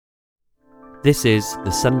This is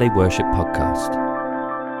the Sunday Worship Podcast.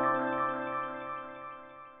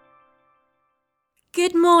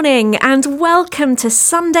 Good morning and welcome to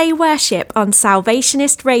Sunday Worship on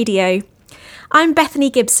Salvationist Radio. I'm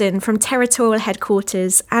Bethany Gibson from Territorial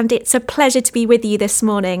Headquarters, and it's a pleasure to be with you this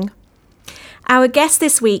morning. Our guest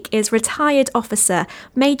this week is retired officer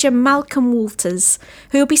Major Malcolm Walters,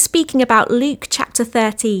 who will be speaking about Luke chapter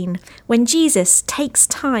 13, when Jesus takes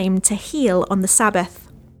time to heal on the Sabbath.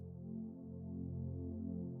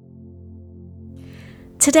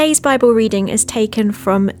 Today's Bible reading is taken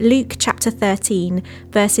from Luke chapter 13,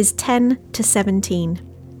 verses 10 to 17.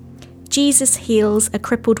 Jesus heals a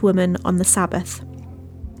crippled woman on the Sabbath.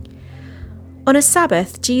 On a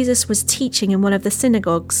Sabbath, Jesus was teaching in one of the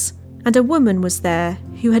synagogues, and a woman was there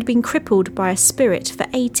who had been crippled by a spirit for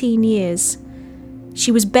 18 years.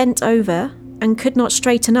 She was bent over and could not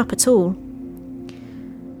straighten up at all.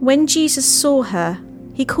 When Jesus saw her,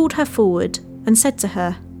 he called her forward and said to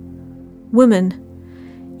her, "Woman,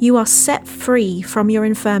 you are set free from your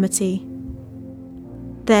infirmity."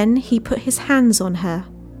 Then he put his hands on her,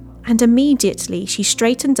 and immediately she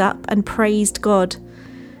straightened up and praised God.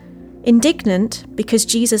 Indignant because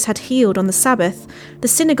Jesus had healed on the Sabbath, the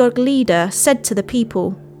synagogue leader said to the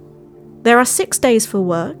people, "There are 6 days for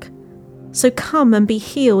work, so come and be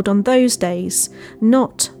healed on those days,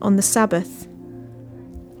 not on the Sabbath."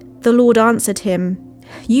 The Lord answered him,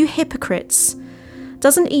 "You hypocrites!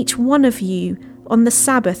 Doesn't each one of you on the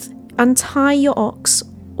Sabbath untie your ox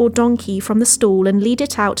or donkey from the stall and lead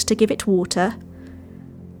it out to give it water?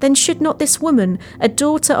 Then should not this woman, a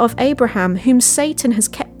daughter of Abraham, whom Satan has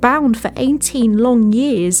kept bound for 18 long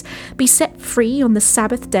years, be set free on the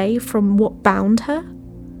Sabbath day from what bound her?"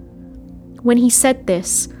 When he said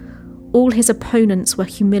this, all his opponents were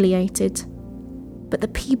humiliated, but the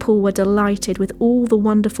people were delighted with all the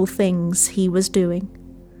wonderful things he was doing.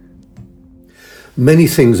 Many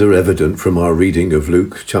things are evident from our reading of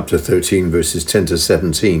Luke chapter 13 verses 10 to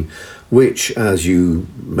 17, which, as you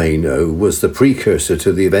may know, was the precursor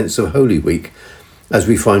to the events of Holy Week, as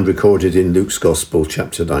we find recorded in Luke's Gospel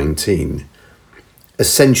chapter 19.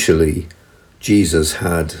 Essentially, Jesus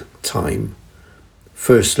had time.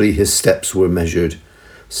 Firstly, his steps were measured.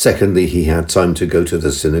 Secondly, he had time to go to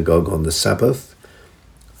the synagogue on the Sabbath.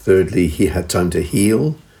 Thirdly, he had time to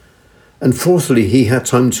heal. And fourthly, he had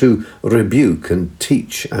time to rebuke and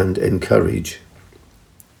teach and encourage.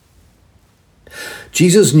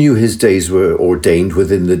 Jesus knew his days were ordained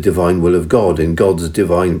within the divine will of God, in God's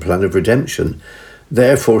divine plan of redemption.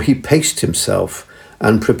 Therefore, he paced himself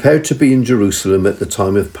and prepared to be in Jerusalem at the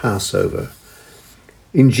time of Passover.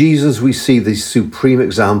 In Jesus, we see the supreme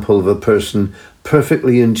example of a person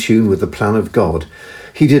perfectly in tune with the plan of God.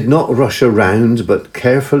 He did not rush around, but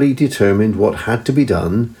carefully determined what had to be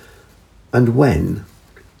done and when.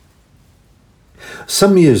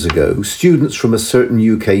 Some years ago, students from a certain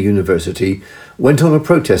UK university went on a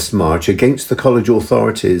protest march against the college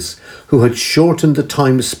authorities, who had shortened the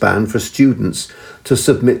time span for students to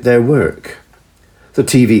submit their work. The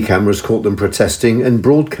TV cameras caught them protesting and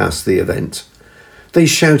broadcast the event. They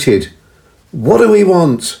shouted, "What do we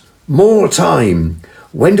want? More time!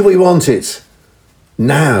 When do we want it?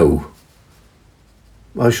 Now!"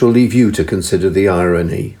 I shall leave you to consider the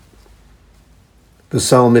irony. The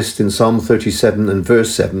psalmist in Psalm 37 and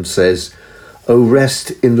verse 7 says, "O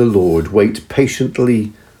rest in the Lord, wait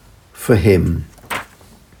patiently for him."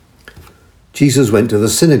 Jesus went to the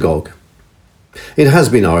synagogue. It has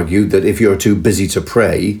been argued that if you're too busy to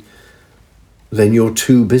pray, then you're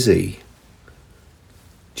too busy.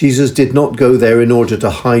 Jesus did not go there in order to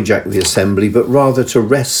hijack the assembly, but rather to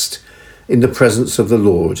rest in the presence of the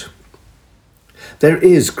Lord. There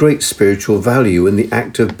is great spiritual value in the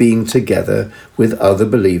act of being together with other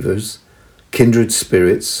believers, kindred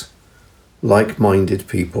spirits, like-minded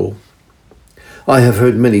people. I have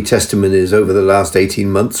heard many testimonies over the last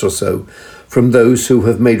 18 months or so from those who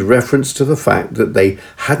have made reference to the fact that they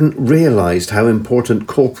hadn't realised how important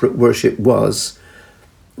corporate worship was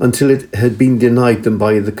until it had been denied them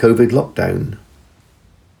by the COVID lockdown.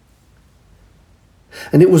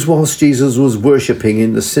 And it was whilst Jesus was worshipping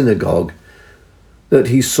in the synagogue that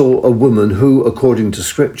he saw a woman who, according to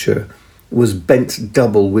Scripture, was bent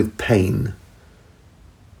double with pain.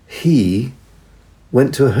 He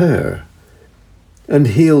went to her and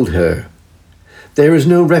healed her. There is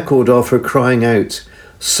no record of her crying out,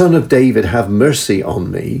 "Son of David, have mercy on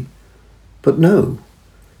me." But no,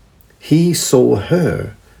 he saw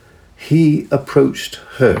her. He approached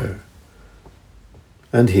her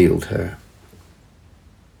and healed her.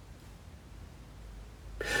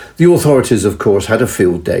 The authorities, of course, had a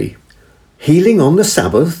field day. Healing on the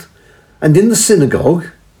Sabbath and in the synagogue?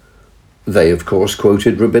 They, of course,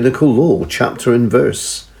 quoted rabbinical law, chapter and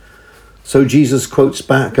verse. So Jesus quotes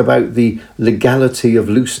back about the legality of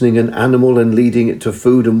loosening an animal and leading it to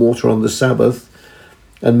food and water on the Sabbath,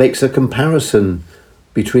 and makes a comparison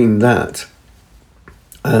between that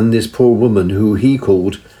and this poor woman who he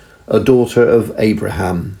called a daughter of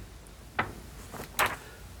Abraham.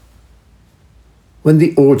 When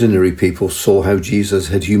the ordinary people saw how Jesus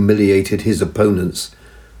had humiliated his opponents,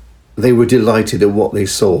 they were delighted at what they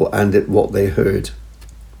saw and at what they heard.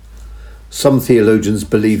 Some theologians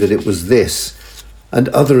believe that it was this and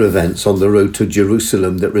other events on the road to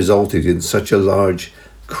Jerusalem that resulted in such a large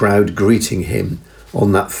crowd greeting him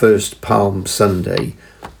on that first Palm Sunday,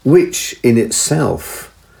 which in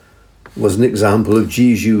itself was an example of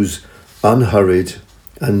Jesus' unhurried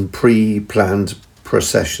and pre-planned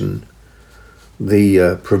procession.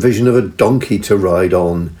 The provision of a donkey to ride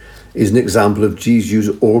on is an example of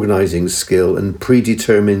Jesus' organising skill and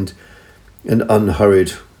predetermined and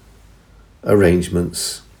unhurried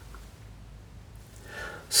arrangements.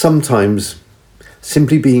 Sometimes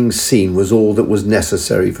simply being seen was all that was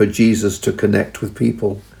necessary for Jesus to connect with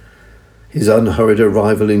people. His unhurried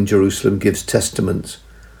arrival in Jerusalem gives testament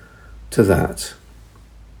to that.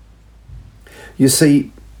 You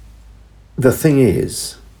see, the thing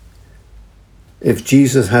is, if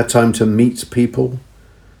Jesus had time to meet people,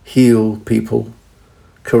 heal people,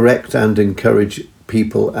 correct and encourage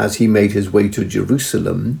people as he made his way to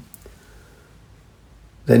Jerusalem,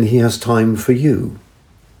 then he has time for you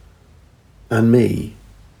and me.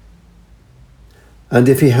 And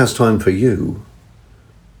if he has time for you,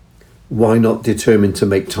 why not determine to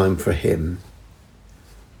make time for him?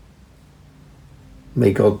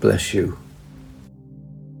 May God bless you.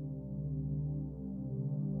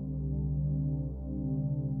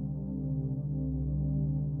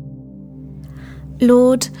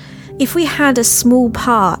 Lord, if we had a small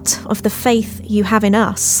part of the faith you have in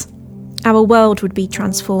us, our world would be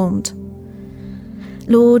transformed.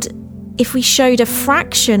 Lord, if we showed a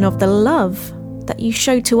fraction of the love that you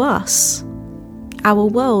show to us, our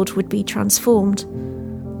world would be transformed.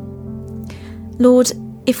 Lord,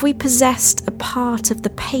 if we possessed a part of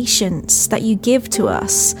the patience that you give to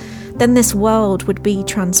us, then this world would be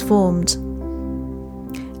transformed.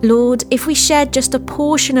 Lord, if we shared just a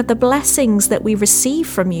portion of the blessings that we receive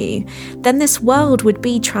from you, then this world would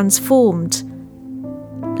be transformed.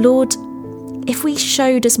 Lord, if we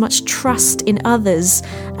showed as much trust in others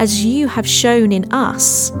as you have shown in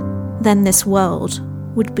us, then this world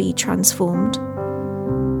would be transformed.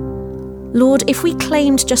 Lord, if we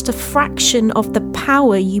claimed just a fraction of the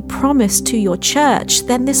power you promised to your church,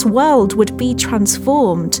 then this world would be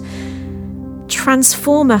transformed.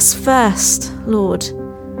 Transform us first, Lord,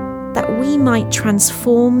 that we might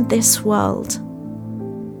transform this world.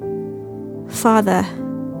 Father,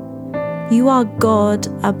 you are God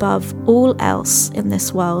above all else in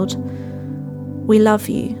this world. We love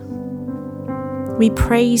you. We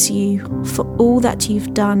praise you for all that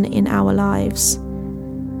you've done in our lives.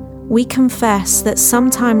 We confess that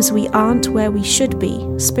sometimes we aren't where we should be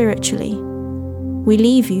spiritually. We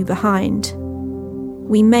leave you behind.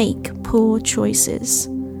 We make poor choices.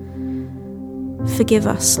 Forgive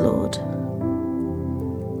us, Lord.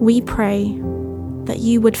 We pray that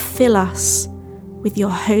you would fill us with your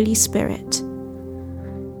Holy Spirit.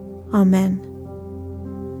 Amen.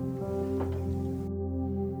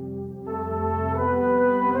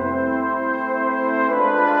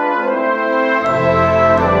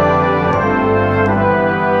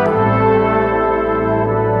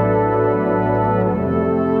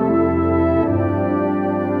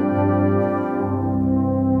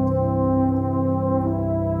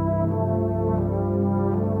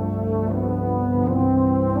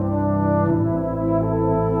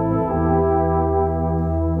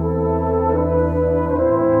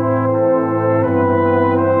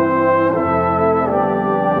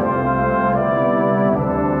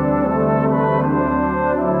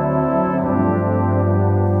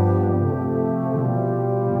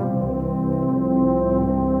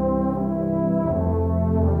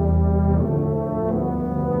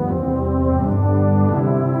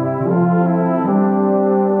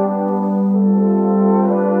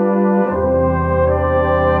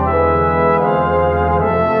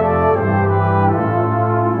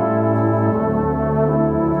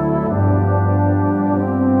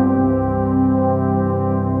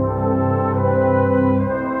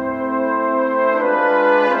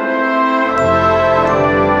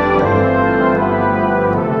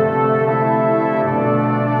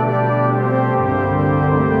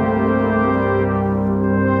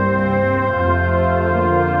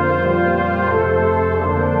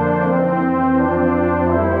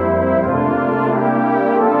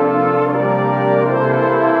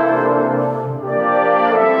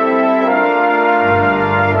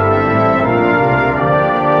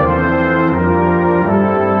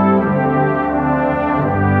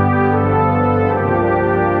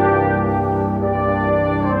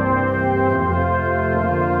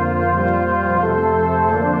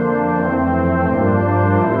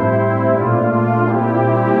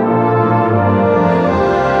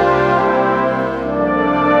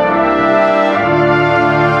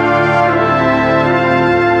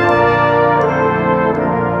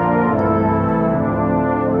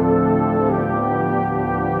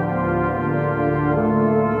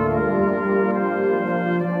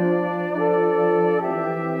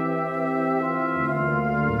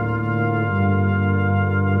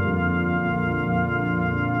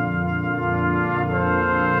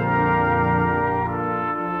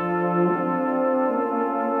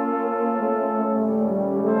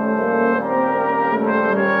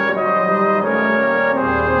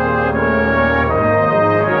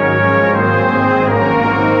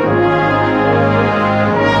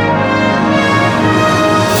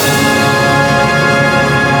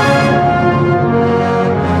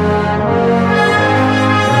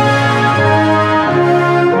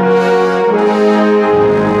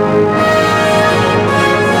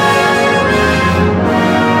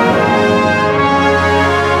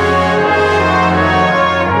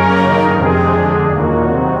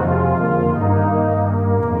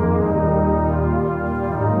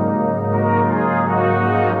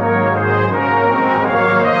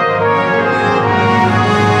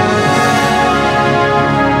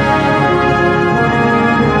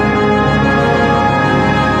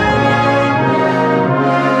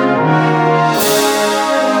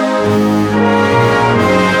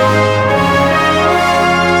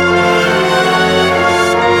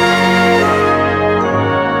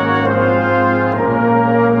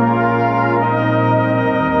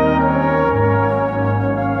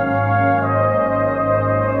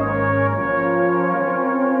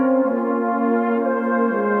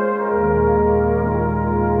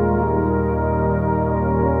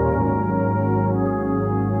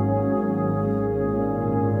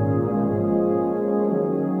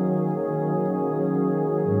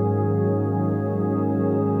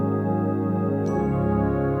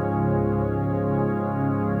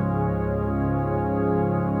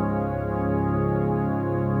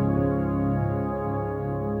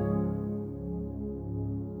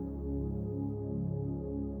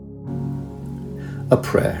 A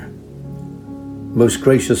prayer. Most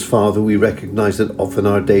gracious Father, we recognise that often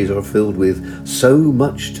our days are filled with so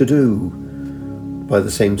much to do. By the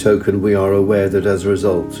same token, we are aware that as a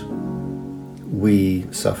result, we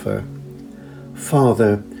suffer.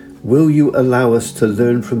 Father, will you allow us to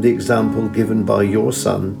learn from the example given by your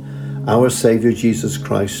Son, our Saviour Jesus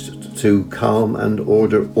Christ, to calm and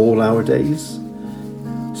order all our days?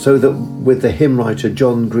 So that with the hymn writer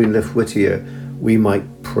John Greenleaf Whittier, we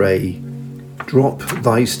might pray, drop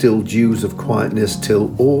thy still dews of quietness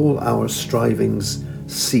till all our strivings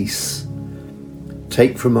cease.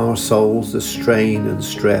 Take from our souls the strain and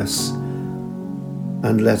stress,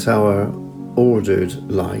 and let our ordered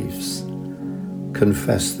lives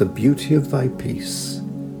confess the beauty of thy peace.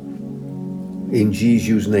 In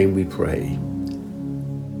Jesus' name we pray.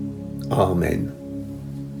 Amen.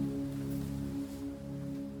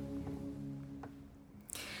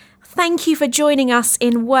 Thank you for joining us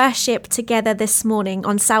in worship together this morning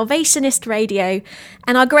on Salvationist Radio,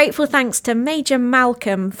 and our grateful thanks to Major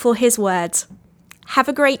Malcolm for his words. Have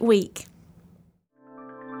a great week.